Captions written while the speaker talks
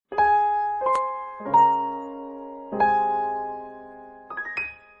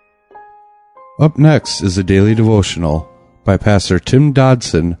Up next is a daily devotional by Pastor Tim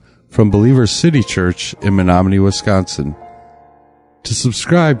Dodson from Believers City Church in Menominee, Wisconsin. To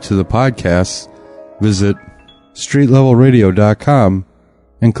subscribe to the podcast, visit streetlevelradio.com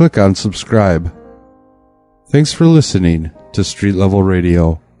and click on subscribe. Thanks for listening to Street Level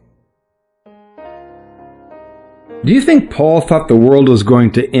Radio. Do you think Paul thought the world was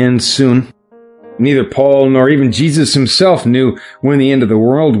going to end soon? Neither Paul nor even Jesus himself knew when the end of the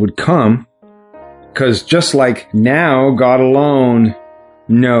world would come. Because just like now, God alone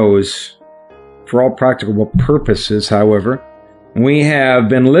knows. For all practical purposes, however, we have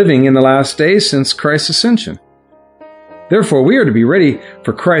been living in the last days since Christ's ascension. Therefore, we are to be ready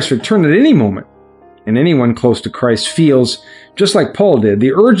for Christ's return at any moment. And anyone close to Christ feels, just like Paul did,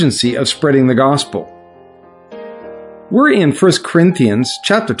 the urgency of spreading the gospel. We're in 1 Corinthians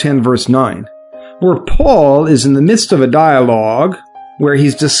chapter 10, verse 9, where Paul is in the midst of a dialogue where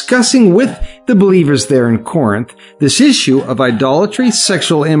he's discussing with the believers there in Corinth this issue of idolatry,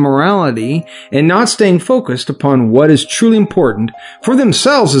 sexual immorality, and not staying focused upon what is truly important for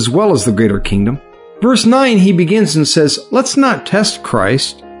themselves as well as the greater kingdom. Verse 9, he begins and says, "Let's not test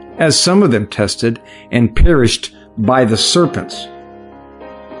Christ, as some of them tested and perished by the serpents."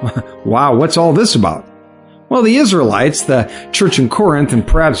 Wow, what's all this about? Well, the Israelites, the church in Corinth, and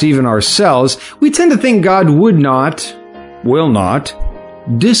perhaps even ourselves, we tend to think God will not,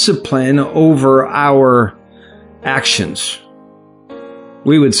 discipline over our actions.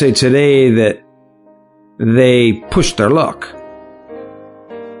 We would say today that they pushed their luck.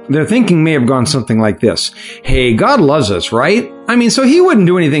 Their thinking may have gone something like this. Hey, God loves us, right? So he wouldn't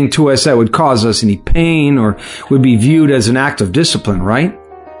do anything to us that would cause us any pain or would be viewed as an act of discipline, right?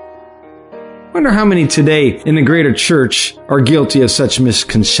 Wonder how many today in the greater church are guilty of such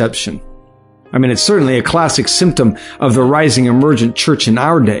misconception. It's certainly a classic symptom of the rising emergent church in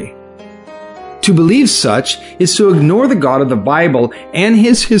our day. To believe such is to ignore the God of the Bible and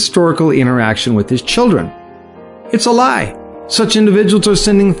his historical interaction with his children. It's a lie. Such individuals are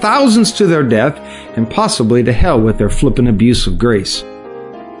sending thousands to their death and possibly to hell with their flippant abuse of grace.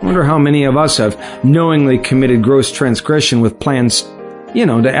 I wonder how many of us have knowingly committed gross transgression with plans,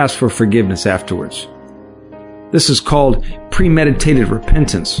 to ask for forgiveness afterwards. This is called premeditated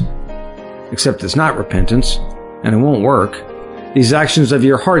repentance. Except it's not repentance, and it won't work. These actions of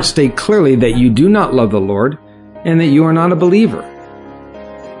your heart state clearly that you do not love the Lord and that you are not a believer.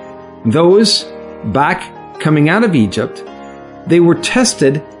 Those back coming out of Egypt, they were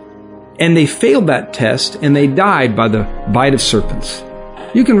tested and they failed that test and they died by the bite of serpents.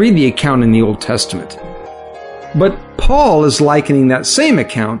 You can read the account in the Old Testament. But Paul is likening that same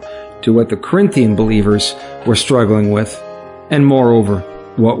account to what the Corinthian believers were struggling with, and moreover,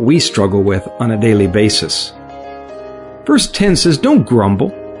 what we struggle with on a daily basis. Verse 10 says, "Don't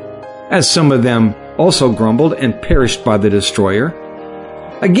grumble, as some of them also grumbled and perished by the destroyer."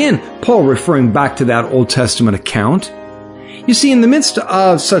 Again, Paul referring back to that Old Testament account. You see, in the midst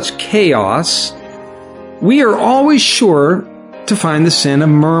of such chaos, we are always sure to find the sin of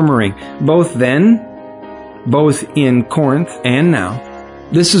murmuring, both in Corinth and now.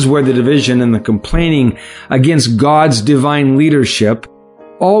 This is where the division and the complaining against God's divine leadership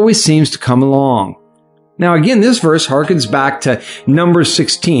always seems to come along. Now again, this verse harkens back to Numbers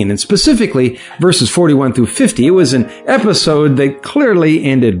 16, and specifically verses 41 through 50. It was an episode that clearly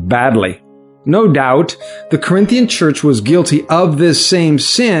ended badly. No doubt, the Corinthian church was guilty of this same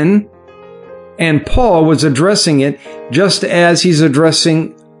sin, and Paul was addressing it just as he's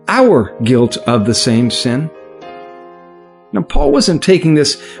addressing our guilt of the same sin. Now, Paul wasn't taking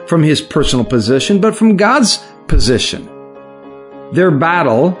this from his personal position, but from God's position. Their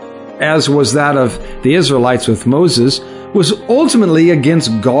battle, as was that of the Israelites with Moses, was ultimately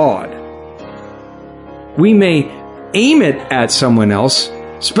against God. We may aim it at someone else,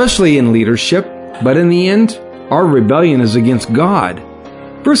 especially in leadership, but in the end, our rebellion is against God.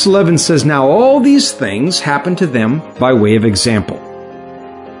 Verse 11 says, "Now all these things happened to them by way of example,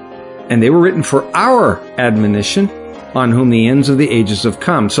 and they were written for our admonition, on whom the ends of the ages have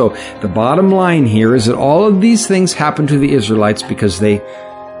come." So the bottom line here is that all of these things happened to the Israelites because they,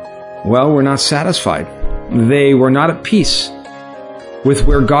 were not satisfied. They were not at peace with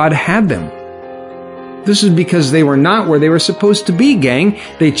where God had them. This is because they were not where they were supposed to be, gang.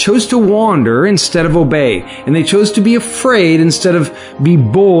 They chose to wander instead of obey, and they chose to be afraid instead of be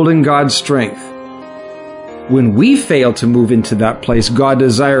bold in God's strength. When we fail to move into that place God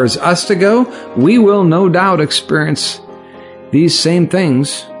desires us to go, we will no doubt experience these same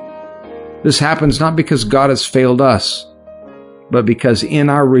things. This happens not because God has failed us, but because in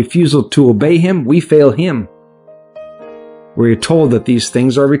our refusal to obey Him, we fail Him. We're told that these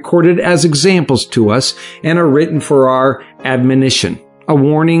things are recorded as examples to us and are written for our admonition, a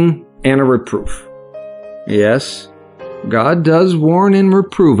warning and a reproof. Yes, God does warn and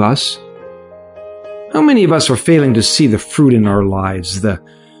reprove us. How many of us are failing to see the fruit in our lives, the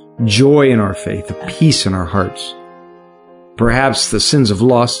joy in our faith, the peace in our hearts? Perhaps the sins of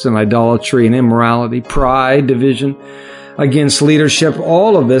lust and idolatry and immorality, pride, division against leadership,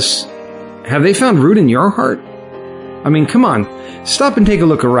 all of this, have they found root in your heart? I mean, come on, stop and take a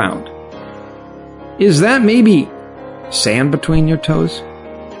look around. Is that maybe sand between your toes?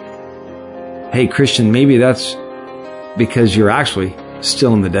 Hey, Christian, maybe that's because you're actually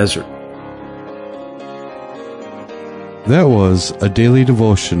still in the desert. That was a daily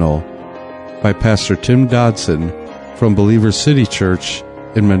devotional by Pastor Tim Dodson from Believer City Church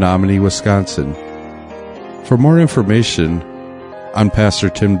in Menominee, Wisconsin. For more information on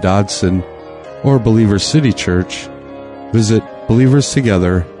Pastor Tim Dodson or Believer City Church, visit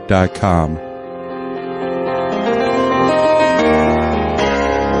believerstogether.com.